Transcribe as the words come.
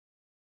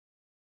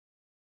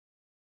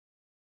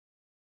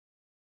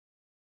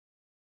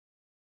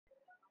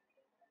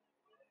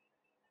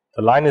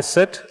The line is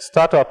set.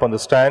 Start up on the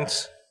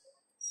stands.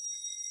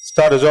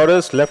 Start is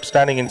orders. Left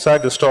standing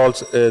inside the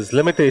stalls is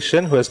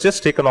Limitation, who has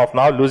just taken off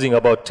now, losing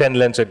about 10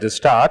 lengths at the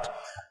start.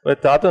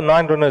 With the other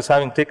 9 runners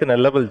having taken a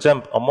level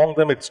jump, among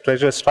them its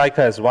Treasure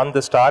Striker has won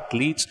the start,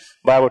 leads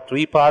by about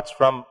 3 parts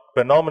from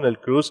Phenomenal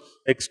Cruise.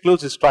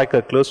 Exclusive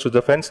Striker close to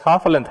the fence.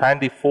 Half a length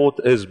handy fourth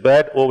is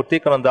Bed,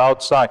 overtaken on the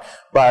outside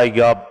by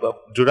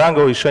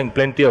Durango, is showing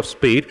plenty of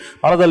speed.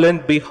 Another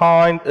length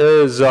behind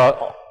is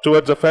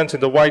towards the fence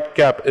in the white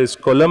cap is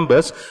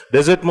Columbus.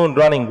 Desert Moon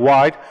running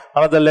wide.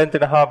 Another length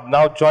and a half.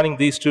 Now joining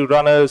these two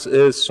runners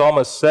is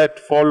Somerset,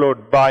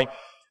 followed by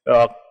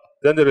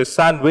then there is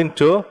San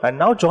Winter. And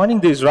now joining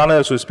these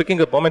runners, who is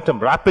picking up momentum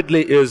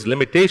rapidly, is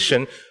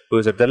Limitation, who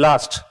is at the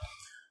last.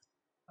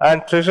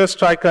 And Treasure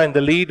Striker in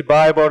the lead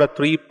by about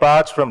 3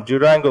 parts from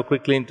Durango,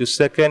 quickly into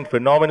second.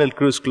 Phenomenal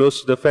Cruise close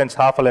to the fence,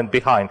 half a length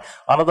behind.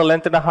 Another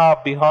length and a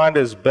half behind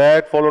is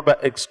Bed, followed by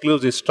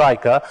Exclusive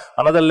Striker.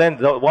 Another length,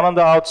 the one on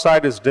the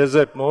outside is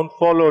Desert Moon,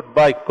 followed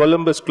by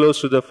Columbus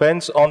close to the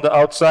fence. On the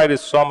outside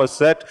is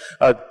Somerset,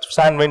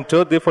 San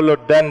Winter. They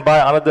followed then by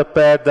another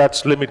pair,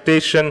 that's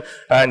Limitation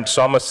and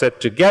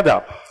Somerset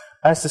together.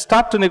 As they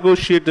start to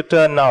negotiate the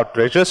turn now,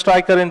 Treasure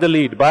Striker in the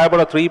lead by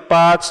about 3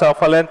 parts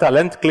of a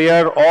length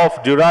clear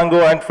of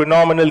Durango and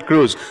Phenomenal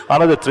Cruise.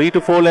 Another 3 to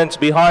 4 lengths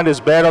behind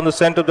is Bear on the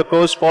center of the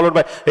course, followed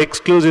by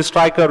Exclusive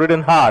Striker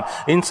ridden hard.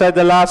 Inside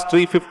the last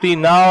 350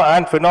 now,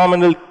 and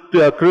Phenomenal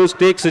Cruise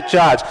takes a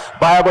charge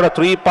by about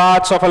 3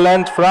 parts of a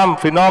length from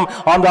Phenom.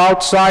 On the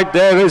outside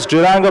there is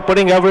Durango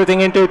putting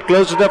everything into it,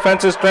 close to the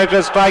fence is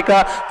Treasure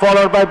Striker,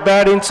 followed by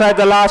Bird inside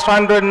the last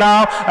 100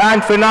 now,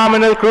 and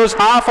Phenomenal Cruise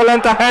half a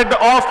length ahead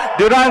of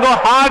Durango,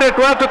 hard at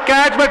work to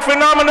catch, but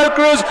Phenomenal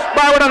Cruise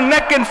by about a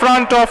neck in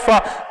front of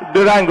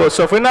Durango.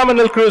 So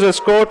Phenomenal Cruise has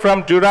scored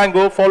from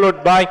Durango,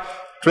 followed by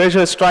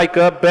Treasure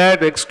Striker,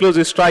 Bird,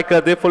 Exclusive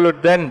Striker. They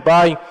followed then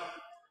by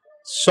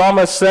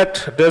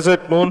Somerset,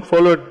 Desert Moon,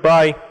 followed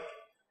by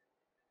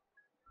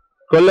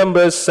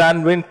Columbus,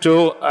 San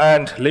Winter,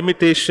 and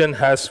Limitation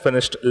has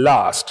finished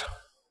last.